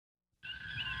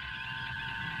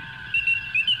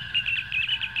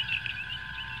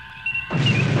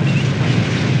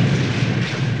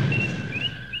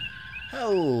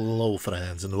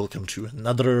friends, and welcome to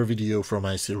another video from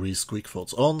my series Quick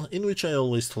Thoughts On, in which I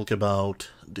always talk about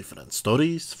different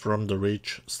stories from the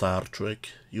rich Star Trek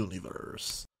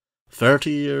universe.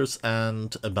 30 years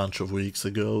and a bunch of weeks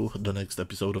ago, the next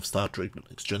episode of Star Trek The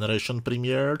Next Generation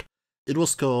premiered. It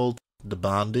was called The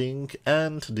Bonding,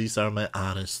 and these are my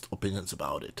honest opinions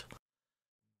about it.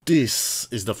 This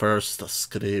is the first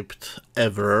script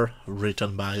ever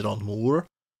written by Ron Moore.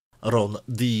 Ron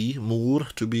D. Moore,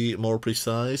 to be more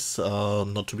precise,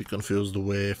 not to be confused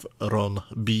with Ron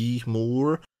B.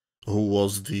 Moore, who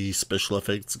was the special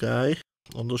effects guy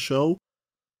on the show.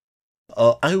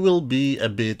 I will be a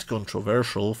bit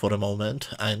controversial for a moment.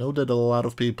 I know that a lot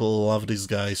of people love this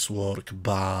guy's work,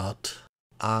 but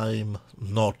I'm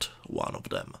not one of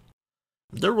them.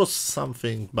 There was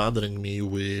something bothering me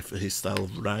with his style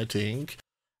of writing,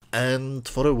 and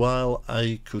for a while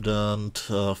I couldn't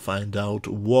find out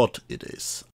what it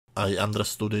is. I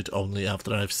understood it only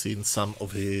after I've seen some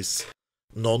of his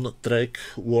non-Trek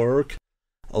work,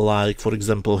 like for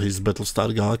example his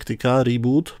Battlestar Galactica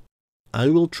reboot. I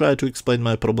will try to explain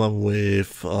my problem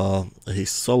with his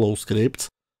solo scripts.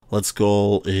 Let's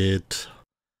call it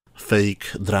fake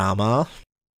drama,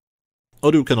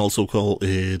 or you can also call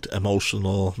it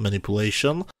emotional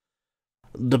manipulation.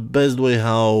 The best way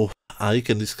how I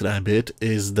can describe it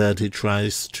is that he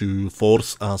tries to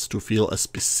force us to feel a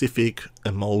specific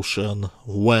emotion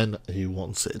when he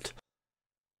wants it,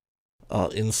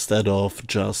 instead of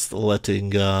just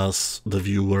letting us, the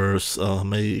viewers,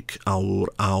 make our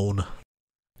own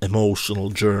emotional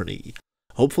journey.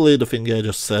 Hopefully the thing I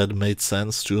just said made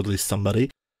sense to at least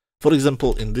somebody. For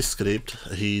example, in this script,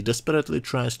 he desperately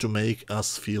tries to make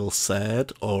us feel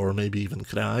sad or maybe even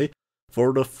cry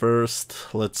for the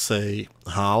first, let's say,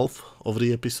 half of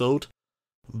the episode,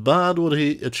 but what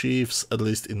he achieves, at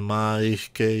least in my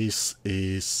case,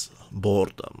 is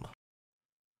boredom.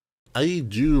 I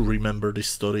do remember this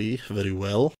story very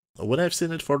well. When I've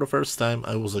seen it for the first time,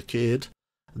 I was a kid.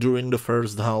 During the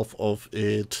first half of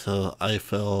it, I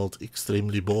felt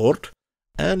extremely bored,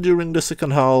 and during the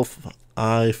second half,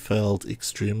 I felt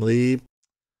extremely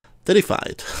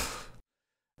terrified.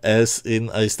 As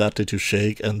in, I started to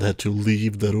shake and had to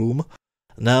leave the room.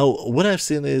 Now, when I've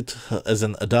seen it as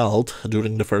an adult,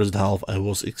 during the first half I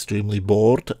was extremely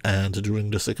bored, and during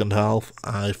the second half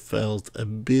I felt a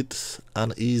bit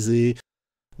uneasy,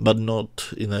 but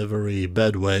not in a very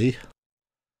bad way.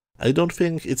 I don't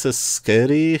think it's a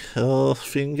scary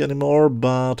thing anymore,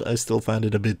 but I still find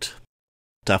it a bit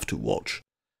tough to watch.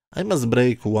 I must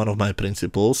break one of my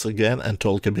principles again and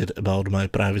talk a bit about my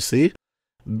privacy,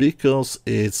 because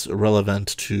it's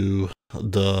relevant to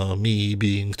the me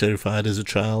being terrified as a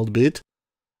child bit.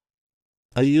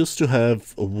 I used to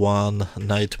have one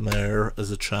nightmare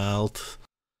as a child.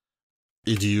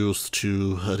 It used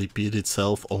to repeat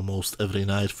itself almost every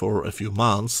night for a few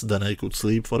months, then I could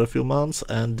sleep for a few months,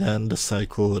 and then the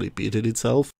cycle repeated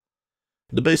itself.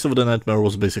 The base of the nightmare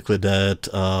was basically that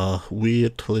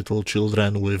weird little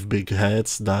children with big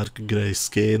heads, dark grey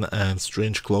skin, and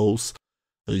strange clothes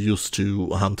used to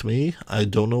hunt me. I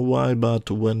don't know why, but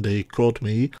when they caught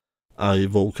me, I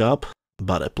woke up.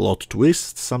 But a plot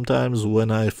twist, sometimes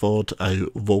when I thought I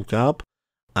woke up,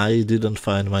 I didn't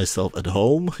find myself at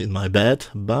home, in my bed,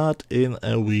 but in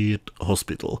a weird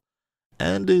hospital.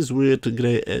 And these weird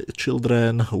grey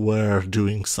children were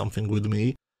doing something with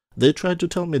me. They tried to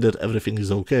tell me that everything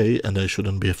is okay and I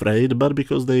shouldn't be afraid, but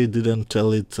because they didn't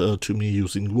tell it to me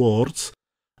using words,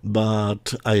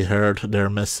 but I heard their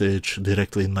message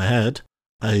directly in my head,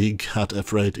 I got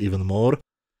afraid even more.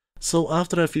 So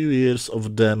after a few years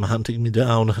of them hunting me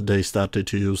down, they started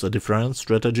to use a different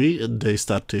strategy. They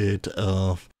started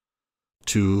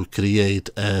to create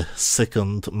a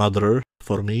second mother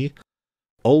for me.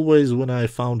 Always when I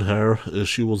found her,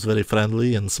 she was very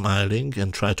friendly and smiling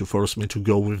and tried to force me to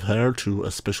go with her to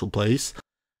a special place.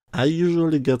 I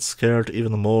usually get scared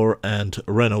even more and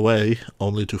ran away,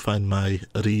 only to find my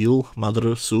real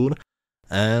mother soon,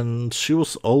 and she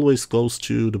was always close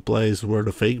to the place where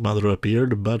the fake mother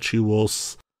appeared, but she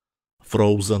was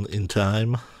frozen in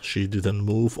time. She didn't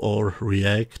move or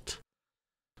react.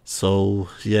 So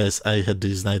yes, I had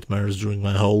these nightmares during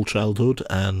my whole childhood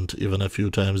and even a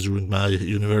few times during my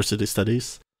university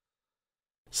studies.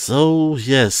 So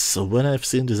yes, when I've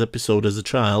seen this episode as a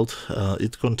child,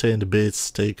 it contained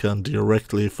bits taken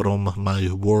directly from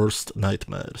my worst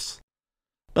nightmares.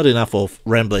 But enough of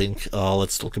rambling,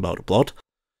 let's talk about the plot.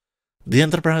 The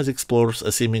Enterprise explores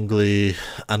a seemingly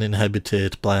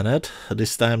uninhabited planet.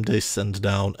 This time they send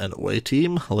down an away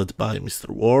team led by Mr.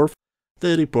 Worf.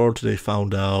 They report they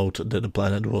found out that the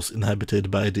planet was inhabited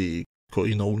by the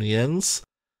Koinonians,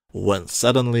 when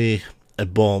suddenly a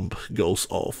bomb goes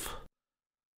off.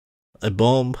 A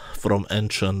bomb from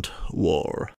ancient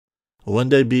war. When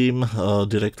they beam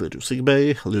directly to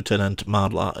sickbay, Lieutenant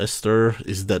Marla Esther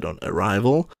is dead on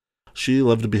arrival. She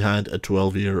left behind a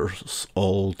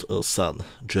 12-year-old son,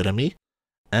 Jeremy,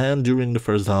 and during the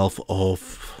first half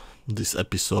of this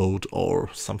episode or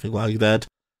something like that,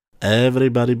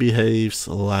 everybody behaves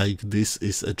like this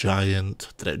is a giant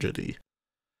tragedy.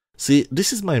 See,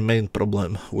 this is my main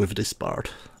problem with this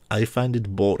part. I find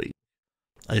it boring.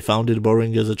 I found it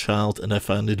boring as a child and I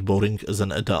find it boring as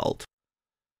an adult.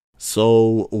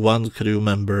 So, one crew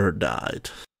member died.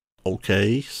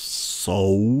 Okay,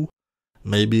 so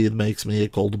maybe it makes me a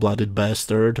cold-blooded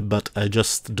bastard, but I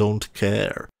just don't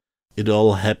care. It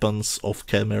all happens off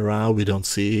camera, we don't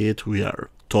see it, we are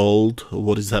told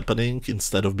what is happening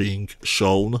instead of being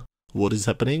shown what is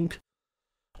happening.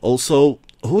 Also,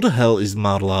 who the hell is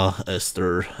Marla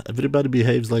Esther? Everybody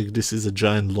behaves like this is a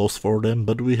giant loss for them,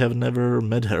 but we have never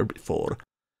met her before.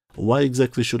 Why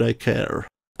exactly should I care?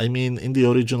 I mean, in the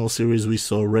original series we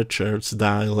saw red shirts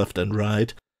die left and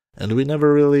right, and we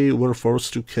never really were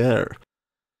forced to care.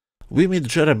 We meet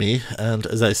Jeremy, and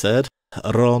as I said,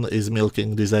 Ron is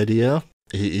milking this idea.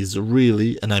 He is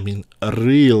really, and I mean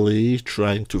really,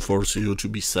 trying to force you to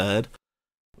be sad.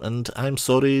 And I'm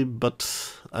sorry,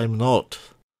 but I'm not.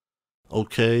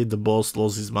 Okay, the boss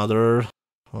lost his mother.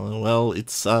 Well, it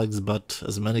sucks, but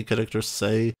as many characters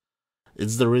say,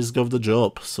 it's the risk of the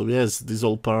job. So yes, this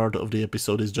whole part of the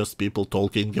episode is just people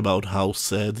talking about how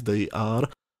sad they are,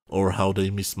 or how they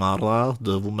miss Marla,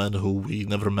 the woman who we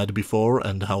never met before,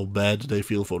 and how bad they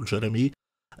feel for Jeremy,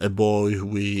 a boy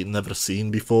we never seen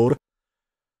before.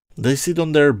 They sit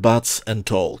on their butts and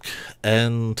talk,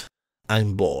 and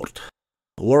I'm bored.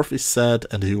 Worf is sad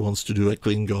and he wants to do a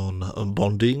Klingon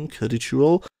bonding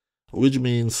ritual, which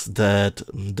means that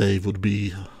they would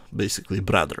be basically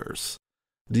brothers.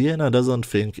 Deanna doesn't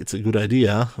think it's a good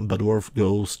idea, but Worf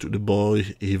goes to the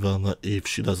boy even if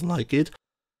she doesn't like it.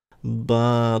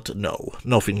 But no,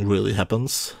 nothing really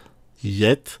happens.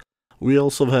 Yet, we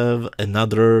also have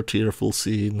another tearful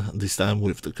scene, this time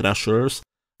with the Crushers,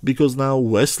 because now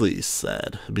Wesley is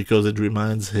sad, because it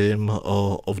reminds him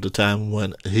of the time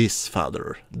when his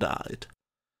father died.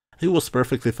 He was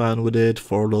perfectly fine with it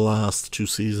for the last 2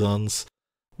 seasons,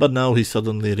 but now he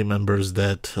suddenly remembers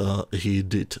that he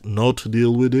did not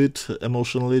deal with it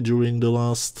emotionally during the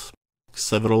last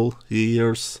several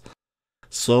years.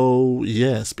 So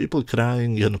yes, people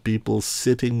crying and people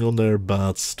sitting on their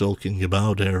butts talking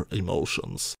about their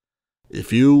emotions.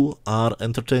 If you are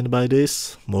entertained by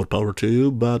this, more power to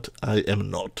you, but I am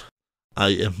not. I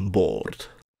am bored.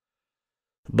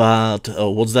 But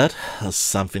what's that?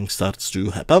 Something starts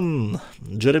to happen.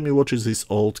 Jeremy watches his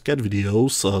old cat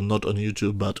videos, not on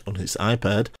YouTube but on his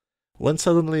iPad, when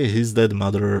suddenly his dead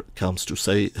mother comes to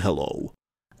say hello.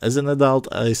 As an adult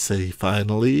I say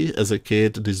finally, as a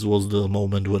kid this was the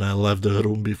moment when I left the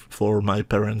room before my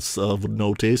parents would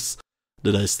notice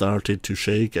that I started to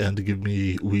shake and give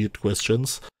me weird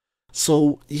questions.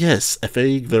 So yes, a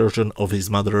fake version of his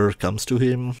mother comes to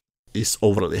him, is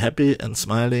overly happy and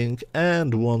smiling,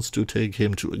 and wants to take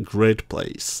him to a great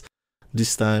place,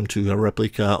 this time to a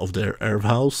replica of their Earth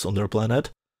house on their planet.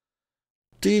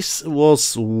 This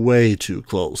was way too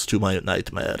close to my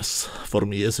nightmares for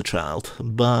me as a child,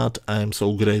 but I'm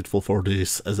so grateful for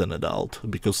this as an adult,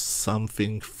 because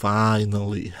something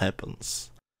finally happens.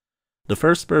 The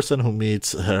first person who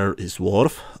meets her is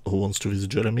Worf, who wants to visit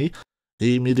Jeremy.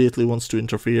 He immediately wants to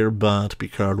interfere, but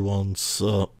Picard wants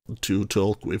to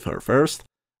talk with her first.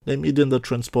 They meet in the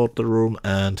transporter room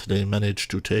and they manage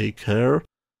to take her.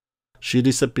 She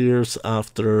disappears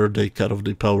after they cut off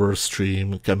the power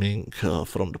stream coming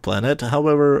from the planet.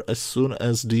 However, as soon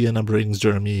as Deanna brings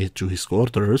Jeremy to his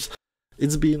quarters,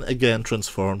 it's been again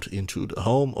transformed into the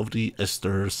home of the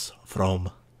Esthers from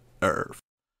Earth.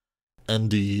 And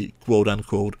the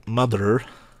quote-unquote mother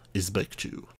is back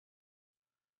too.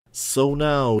 So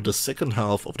now the second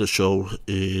half of the show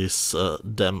is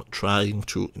them trying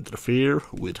to interfere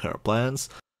with her plans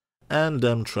and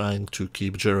them trying to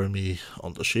keep Jeremy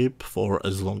on the ship for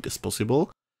as long as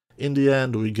possible. In the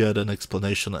end we get an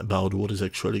explanation about what is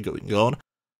actually going on.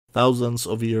 Thousands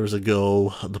of years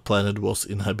ago the planet was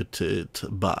inhabited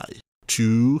by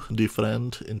 2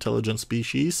 different intelligent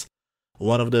species.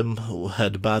 One of them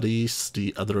had bodies,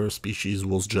 the other species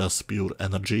was just pure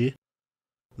energy.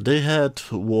 They had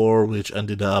war which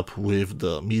ended up with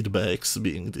the meatbags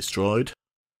being destroyed.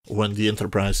 When the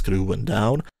Enterprise crew went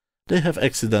down, they have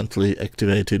accidentally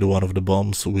activated one of the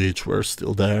bombs which were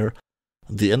still there.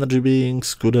 The energy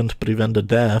beings couldn't prevent the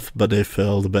death, but they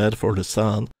felt bad for the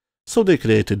sun, So they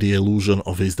created the illusion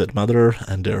of his dead mother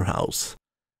and their house.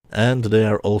 And they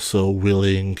are also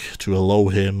willing to allow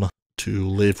him to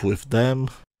live with them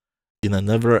in a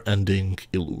never-ending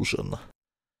illusion.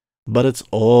 But it's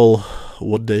all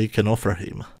what they can offer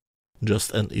him,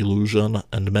 just an illusion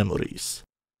and memories.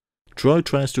 Troy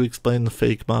tries to explain to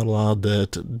fake Marla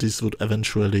that this would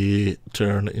eventually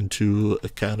turn into a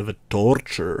kind of a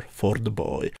torture for the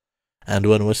boy. And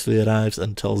when Wesley arrives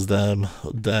and tells them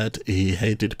that he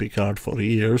hated Picard for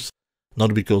years,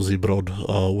 not because he brought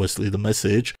Wesley the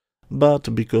message,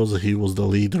 but because he was the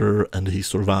leader and he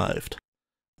survived.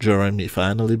 Jeremy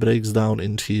finally breaks down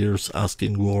in tears,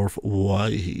 asking Worf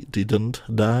why he didn't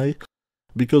die,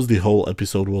 because the whole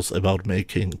episode was about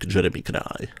making Jeremy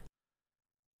cry.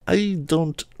 I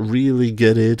don't really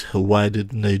get it. Why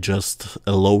didn't they just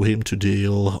allow him to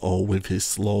deal with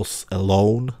his loss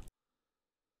alone?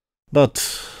 But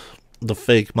the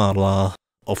fake Marla,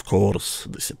 of course,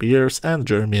 disappears, and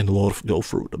Jeremy and Worf go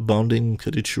through the bonding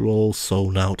ritual, so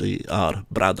now they are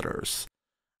brothers.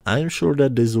 I'm sure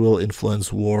that this will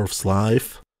influence Worf's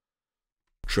life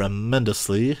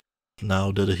tremendously,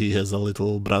 now that he has a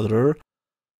little brother,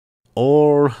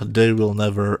 or they will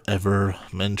never ever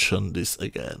mention this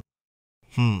again.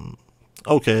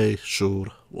 Okay, sure,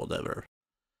 whatever.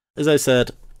 As I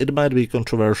said, it might be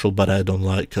controversial, but I don't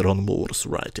like Ron Moore's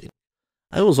writing.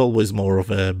 I was always more of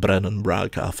a Brannon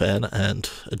Braga fan and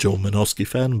a Joe Menosky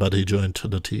fan, but he joined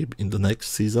the team in the next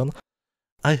season.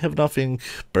 I have nothing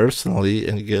personally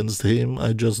against him,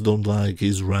 I just don't like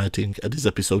his writing, and this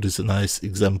episode is a nice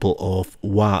example of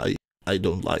why I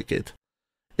don't like it.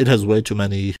 It has way too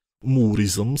many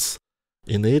Mooreisms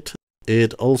in it.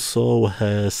 It also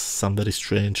has some very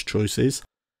strange choices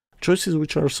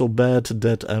which are so bad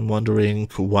that I'm wondering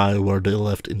why were they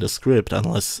left in the script,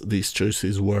 unless these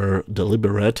choices were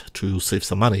deliberate to save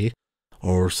some money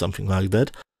or something like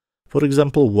that. For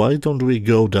example, why don't we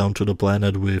go down to the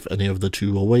planet with any of the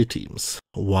two away teams?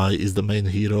 Why is the main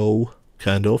hero,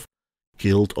 kind of,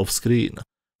 killed off screen?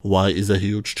 Why is a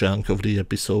huge chunk of the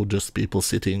episode just people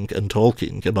sitting and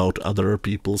talking about other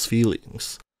people's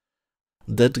feelings?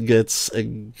 That gets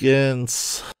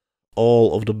against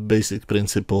all of the basic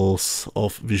principles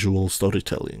of visual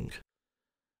storytelling.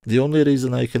 The only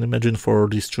reason I can imagine for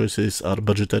these choices are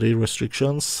budgetary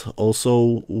restrictions.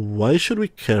 Also, why should we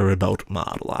care about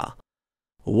Marla?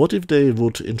 What if they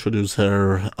would introduce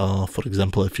her, for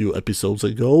example, a few episodes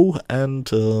ago, and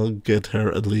get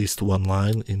her at least one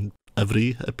line in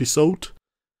every episode?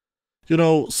 You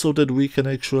know, so that we can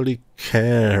actually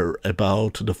care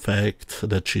about the fact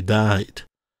that she died.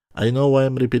 I know I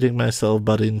am repeating myself,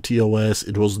 but in TOS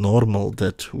it was normal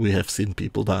that we have seen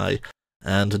people die,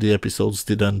 and the episodes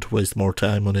didn't waste more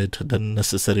time on it than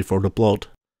necessary for the plot.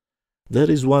 There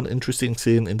is one interesting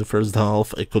scene in the first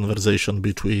half, a conversation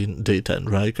between Data and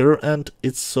Riker, and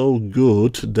it's so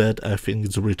good that I think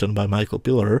it's written by Michael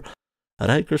Piller.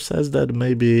 Riker says that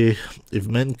maybe if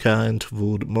mankind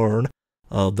would mourn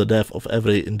the death of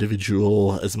every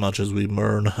individual as much as we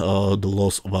mourn the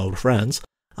loss of our friends,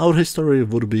 our history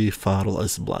would be far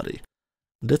less bloody.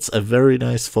 That's a very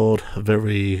nice thought,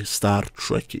 very Star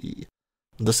Trek-y.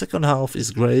 The second half is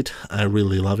great, I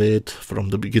really love it, from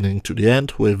the beginning to the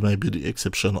end, with maybe the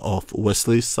exception of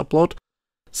Wesley's subplot.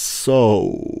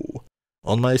 So,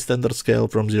 on my standard scale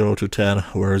from 0 to 10,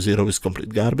 where 0 is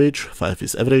complete garbage, 5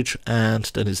 is average, and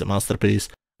 10 is a masterpiece,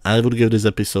 I would give this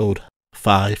episode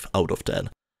 5 out of 10.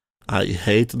 I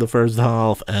hate the first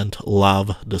half and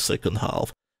love the second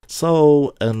half.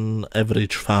 So an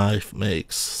average 5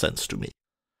 makes sense to me.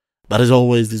 But as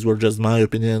always, these were just my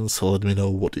opinions, so let me know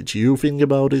what did you think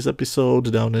about this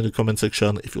episode down in the comment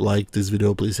section. If you liked this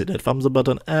video, please hit that thumbs up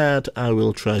button, and I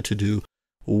will try to do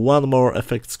one more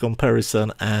effects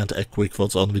comparison and a quick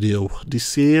thoughts on video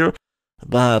this year.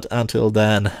 But until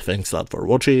then, thanks a lot for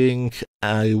watching,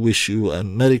 I wish you a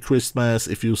Merry Christmas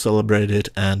if you celebrate it,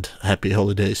 and Happy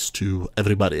Holidays to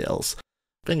everybody else.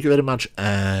 Thank you very much,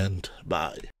 and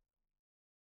bye.